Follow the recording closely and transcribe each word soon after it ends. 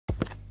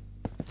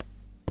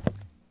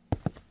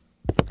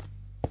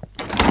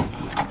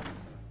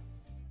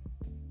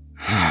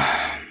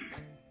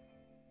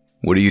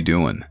What are you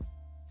doing?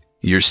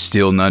 You're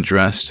still not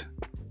dressed?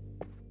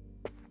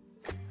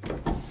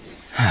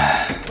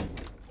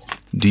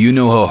 Do you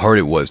know how hard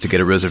it was to get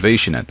a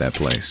reservation at that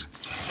place?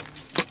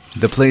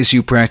 The place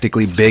you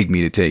practically begged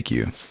me to take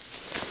you.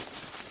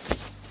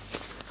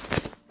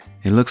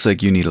 It looks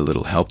like you need a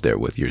little help there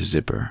with your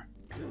zipper.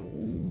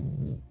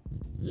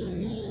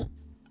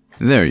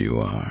 There you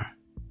are.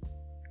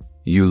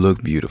 You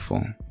look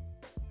beautiful.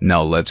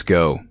 Now let's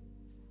go.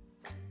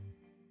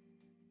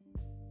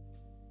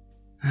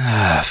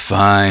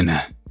 Fine.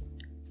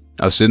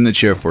 I'll sit in the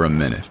chair for a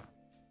minute.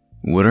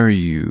 What are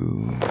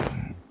you...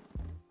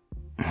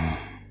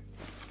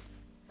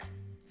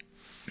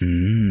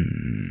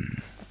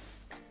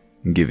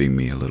 Giving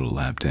me a little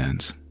lap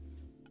dance.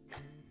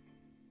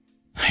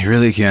 I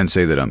really can't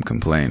say that I'm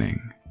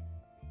complaining,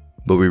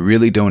 but we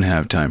really don't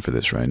have time for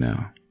this right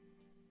now.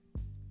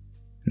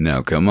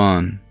 Now come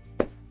on,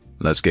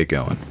 let's get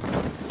going.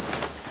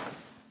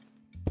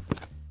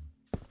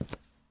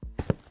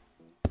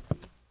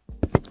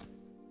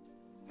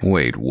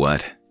 Wait,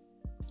 what?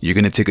 You're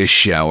gonna take a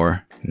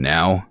shower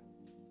now?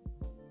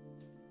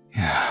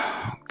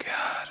 Oh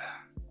God.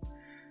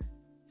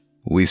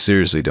 We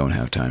seriously don't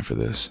have time for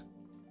this.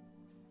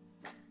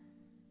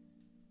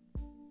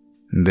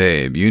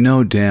 Babe, you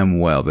know damn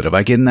well that if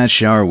I get in that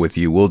shower with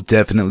you, we'll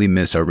definitely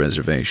miss our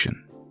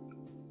reservation.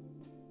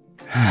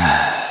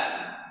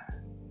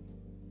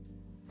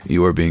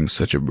 You are being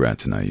such a brat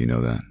tonight, you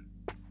know that.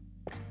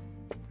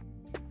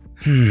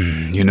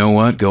 You know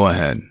what? Go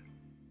ahead.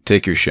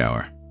 Take your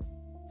shower.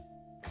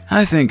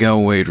 I think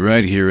I'll wait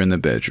right here in the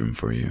bedroom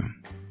for you.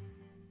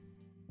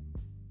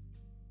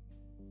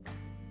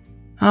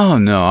 Oh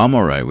no, I'm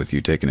alright with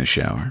you taking a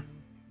shower.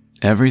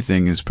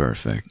 Everything is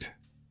perfect.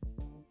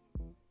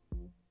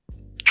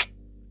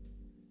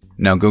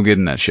 Now go get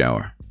in that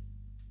shower.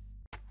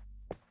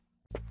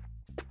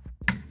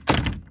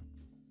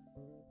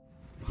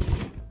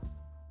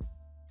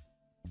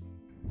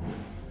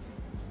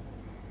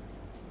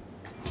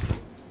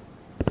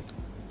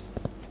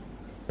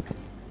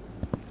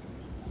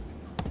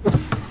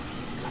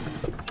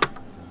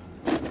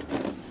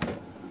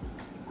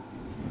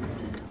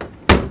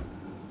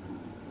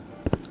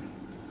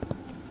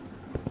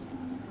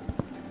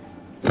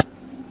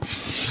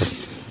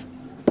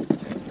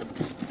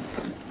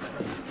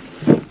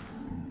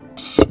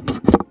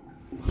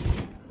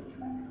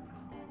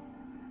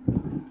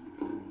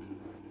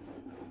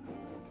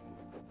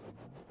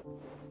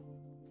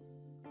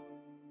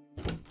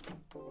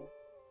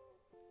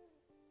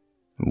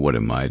 What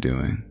am I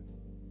doing?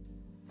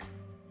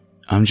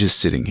 I'm just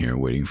sitting here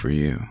waiting for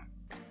you.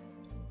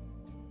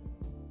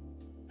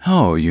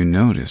 Oh, you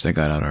noticed I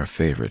got out our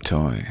favorite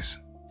toys.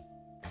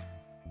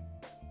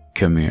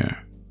 Come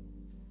here.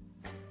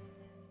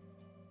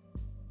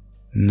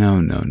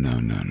 No,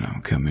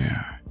 come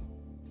here.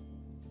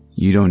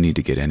 You don't need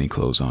to get any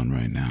clothes on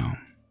right now.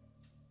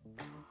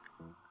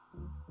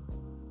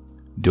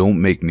 Don't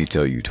make me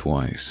tell you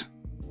twice.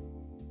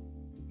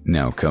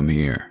 Now come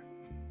here.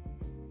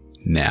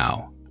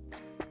 Now.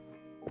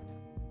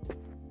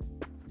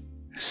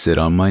 Sit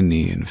on my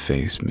knee and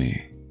face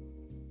me.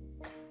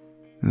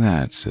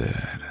 That's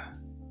it.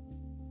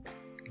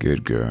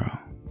 Good girl.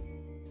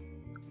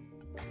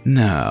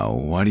 Now,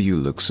 why do you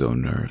look so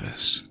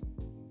nervous?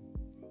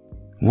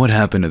 What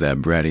happened to that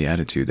bratty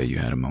attitude that you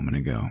had a moment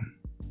ago?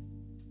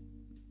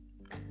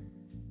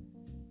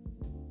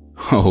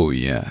 Oh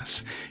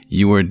yes,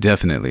 you are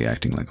definitely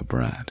acting like a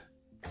brat.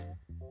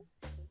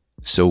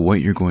 So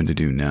what you're going to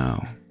do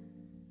now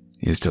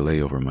is to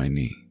lay over my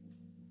knee.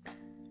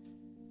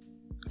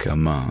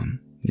 Come on,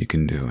 you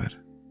can do it.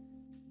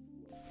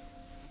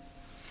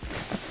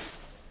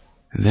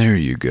 There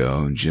you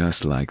go,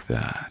 just like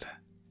that.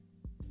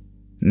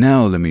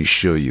 Now let me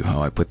show you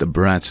how I put the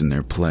brats in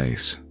their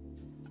place.